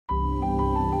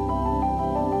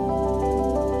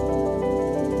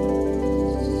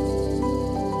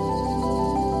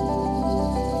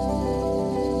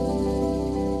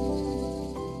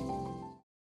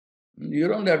You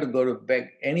don't have to go to beg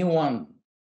anyone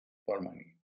for money.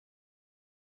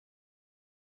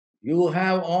 You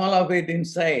have all of it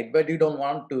inside, but you don't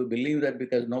want to believe that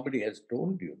because nobody has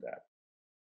told you that,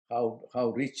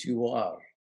 how rich you are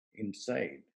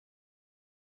inside.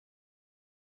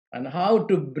 And how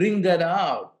to bring that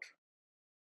out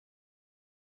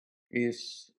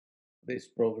is this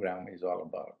program is all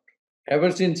about.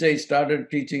 Ever since I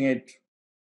started teaching it,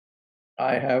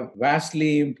 I have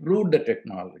vastly improved the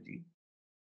technology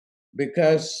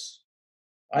because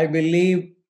I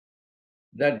believe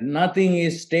that nothing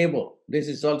is stable. This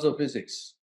is also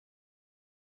physics.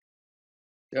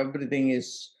 Everything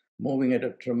is moving at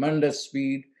a tremendous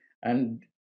speed, and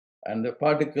the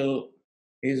particle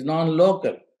is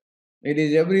non-local. It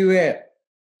is everywhere.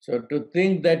 So to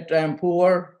think that I am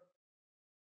poor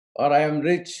or I am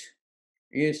rich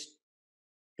is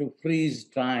to freeze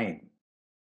time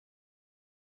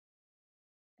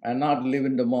and not live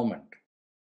in the moment.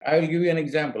 I will give you an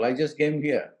example. I just came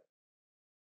here.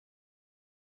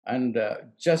 And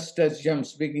just as I'm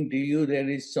speaking to you, there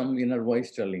is some inner voice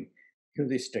telling you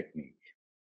this technique.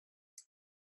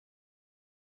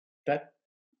 That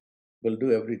will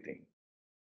do everything.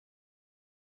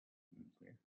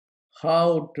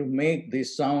 How to make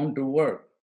this sound to work,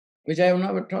 which I have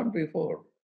never taught before.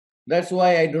 That's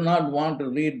why I do not want to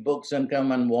read books and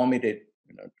come and vomit it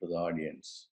to the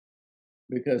audience,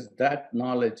 because that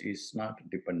knowledge is not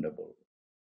dependable.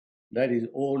 That is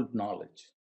old knowledge.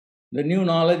 The new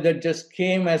knowledge that just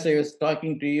came as I was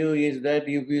talking to you is that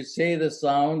if you say the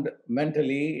sound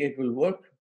mentally, it will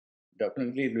work.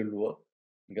 Definitely it will work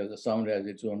because the sound has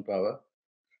its own power.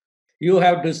 You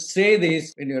have to say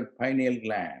this in your pineal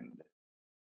gland.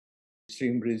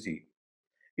 Shreem Brzee.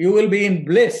 You will be in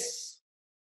bliss.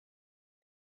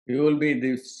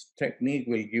 This technique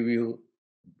will give you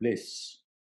bliss.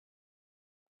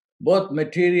 Both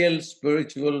material,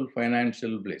 spiritual,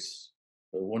 financial bliss.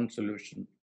 So one solution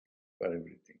for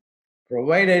everything.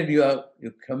 Provided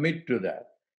you commit to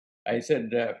that. I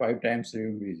said 5 times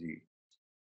Shreem Brzee.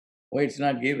 Why it's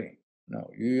not giving? No,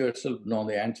 you yourself know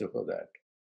the answer for that.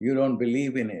 You don't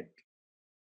believe in it.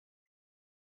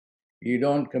 You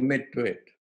don't commit to it.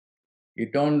 You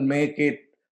don't make it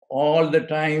all the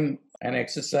time an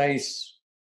exercise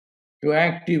to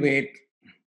activate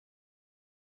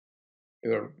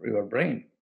your brain.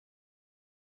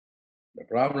 The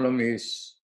problem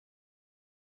is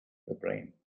the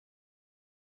brain.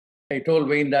 I told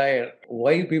Wayne Dyer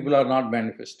why people are not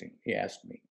manifesting. He asked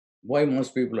me, why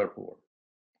most people are poor?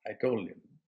 I told him,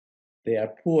 they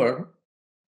are poor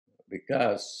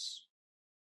because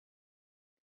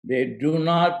they do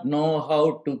not know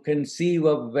how to conceive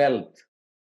of wealth.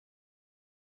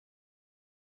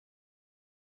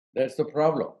 That's the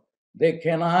problem. They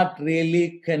cannot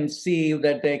really conceive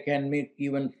that they can make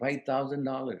even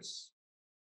 $5,000.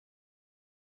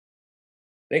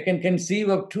 They can conceive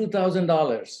of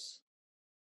 $2,000.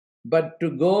 But to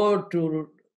go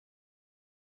to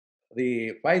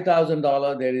the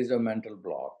 $5,000, there is a mental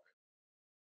block.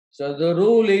 So the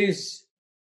rule is,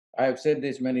 I've said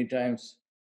this many times,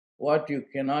 what you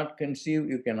cannot conceive,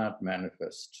 you cannot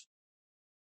manifest.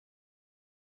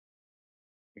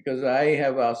 Because I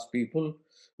have asked people,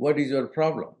 what is your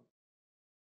problem?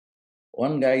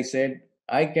 One guy said,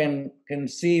 I can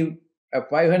conceive a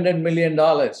 $500 million,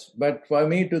 but for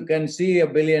me to conceive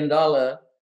 $1 billion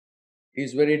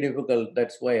is very difficult.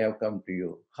 That's why I have come to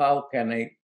you. How can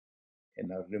I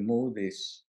remove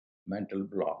this mental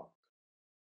block?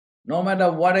 No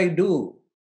matter what I do,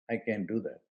 I can do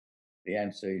that. The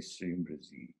answer is Shreem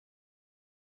Brzee.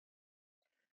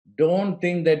 Don't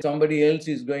think that somebody else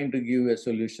is going to give a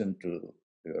solution to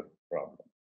your problem.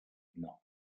 No.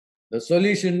 The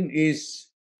solution is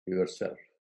yourself.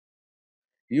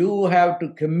 You have to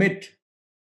commit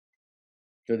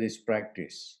to this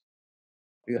practice.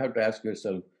 You have to ask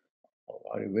yourself,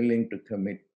 are you willing to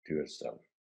commit to yourself?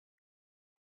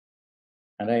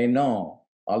 And I know,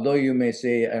 although you may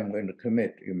say, I'm going to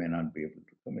commit, you may not be able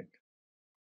to commit.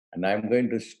 And I'm going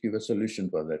to give a solution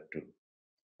for that too.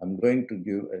 I'm going to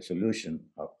give a solution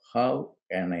of how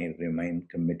can I remain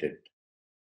committed.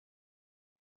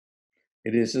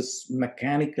 It is a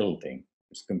mechanical thing.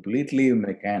 It's completely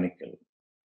mechanical.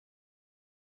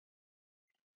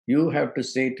 You have to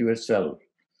say to yourself,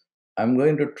 I'm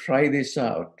going to try this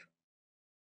out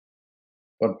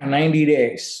for 90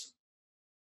 days.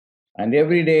 And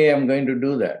every day I'm going to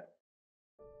do that.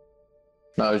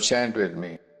 Now chant with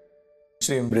me.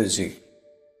 Shreem Brzee.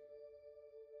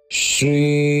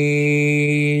 Shreem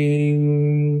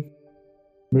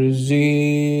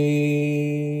Brzee.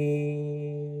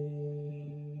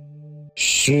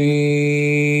 Shreem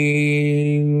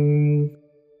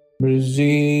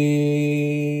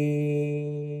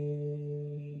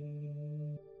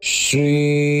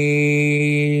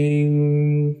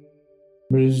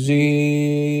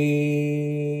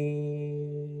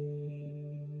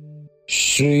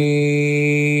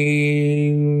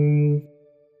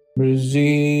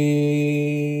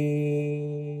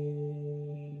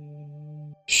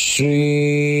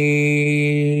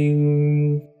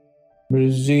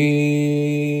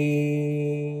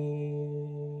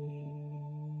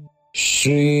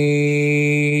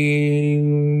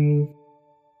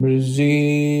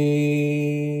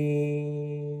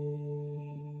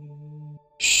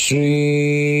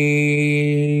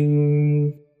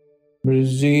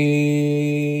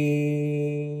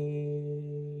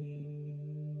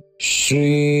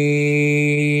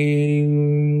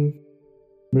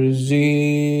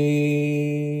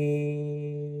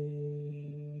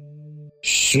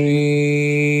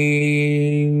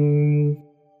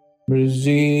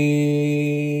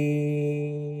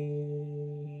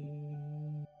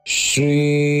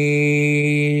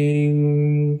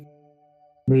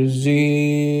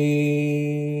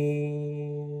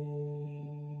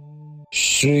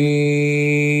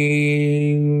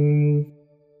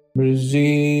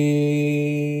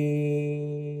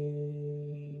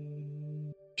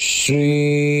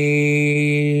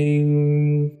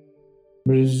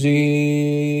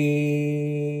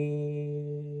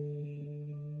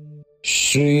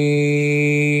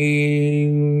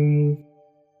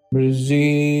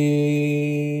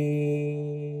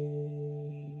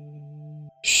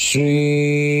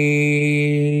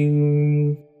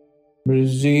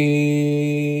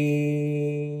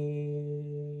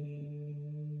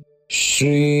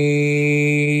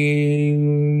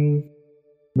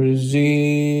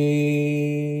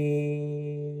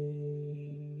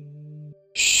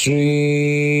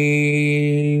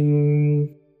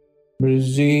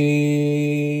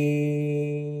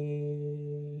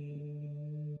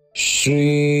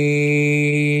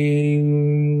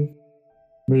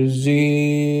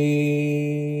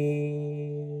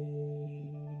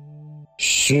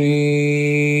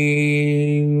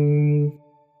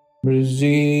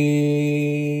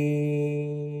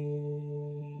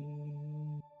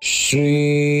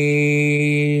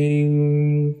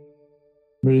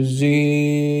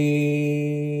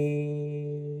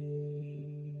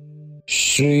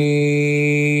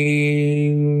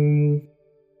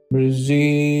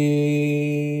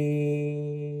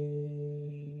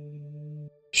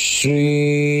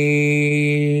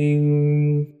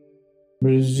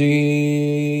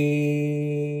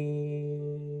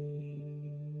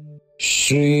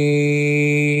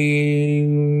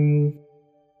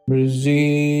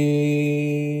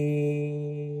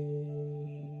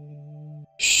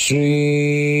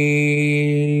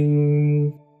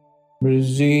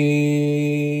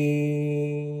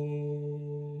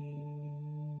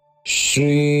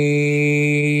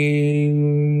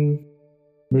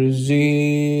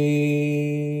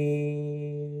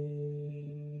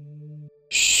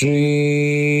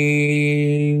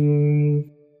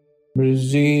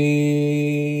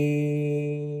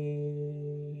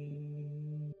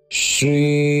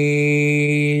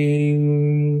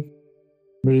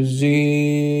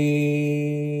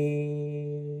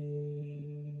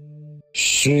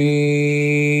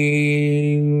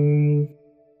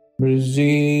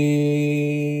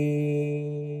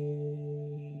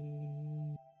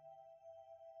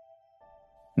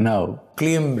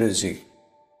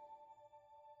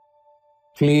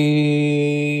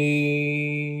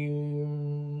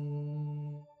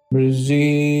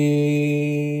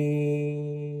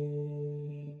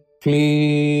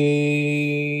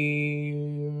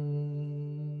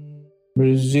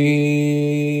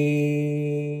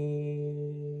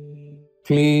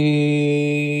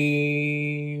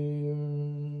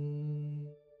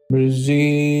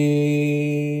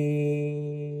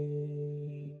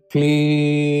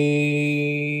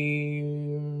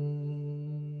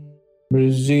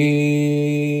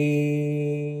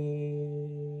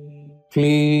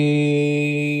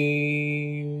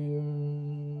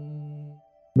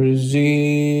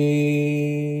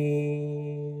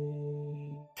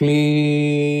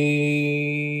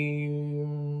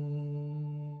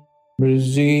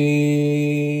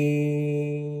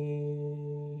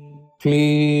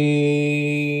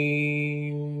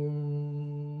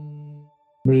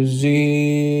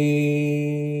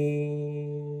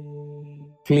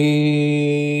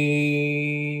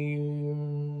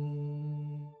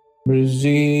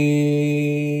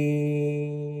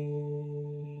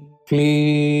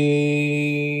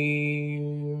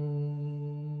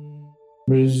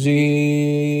Brzee,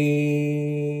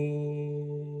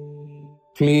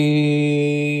 Kleem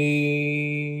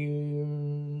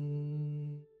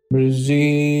Brzee,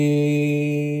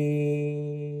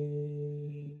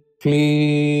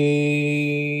 Kleem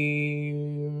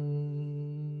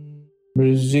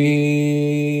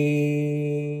Brzee,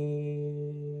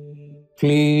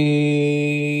 Kleem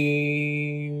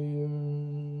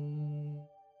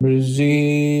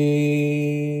Brzee,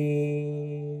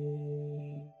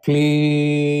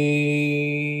 Kleem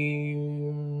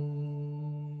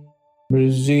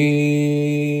Brzee,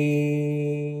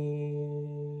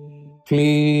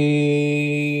 Kleem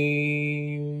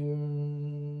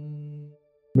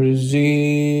Brzee,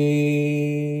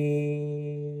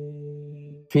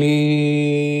 Kleem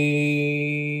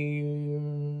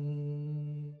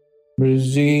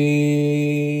Brzee,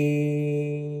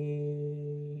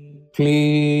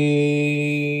 Kleem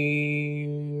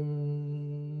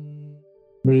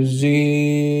Brzee,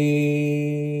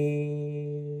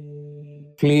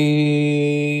 Kleem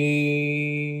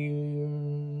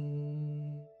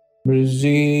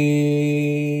Brzee,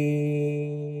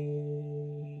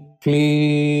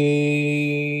 Kleem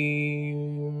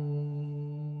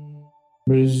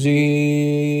Brzee,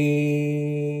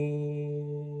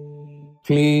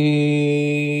 Kleem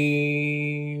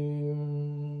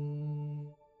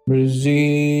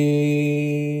Brzee,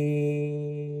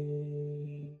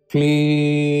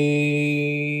 Kleem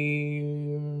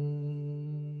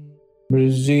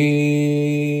Brzee,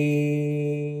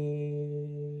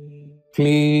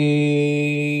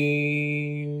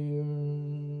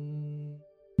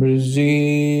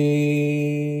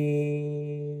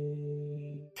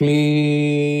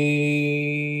 Kleem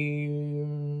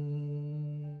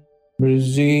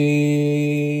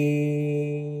Brzee,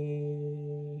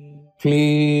 Kleem Brzee,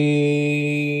 Kleem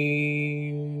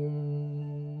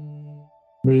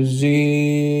Brzee,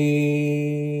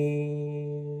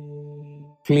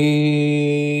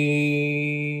 Kleem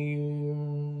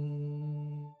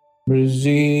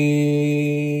Brzee,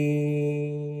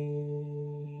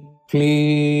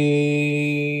 Kleem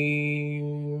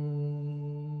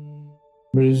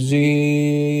Brzee,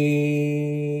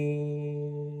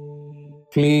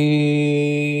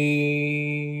 Kleem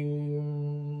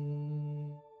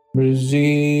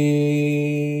Brzee,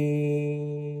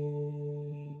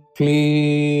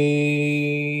 Kleem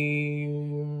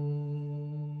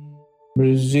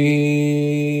Brzee.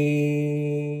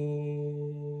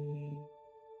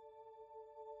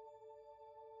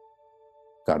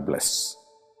 God bless.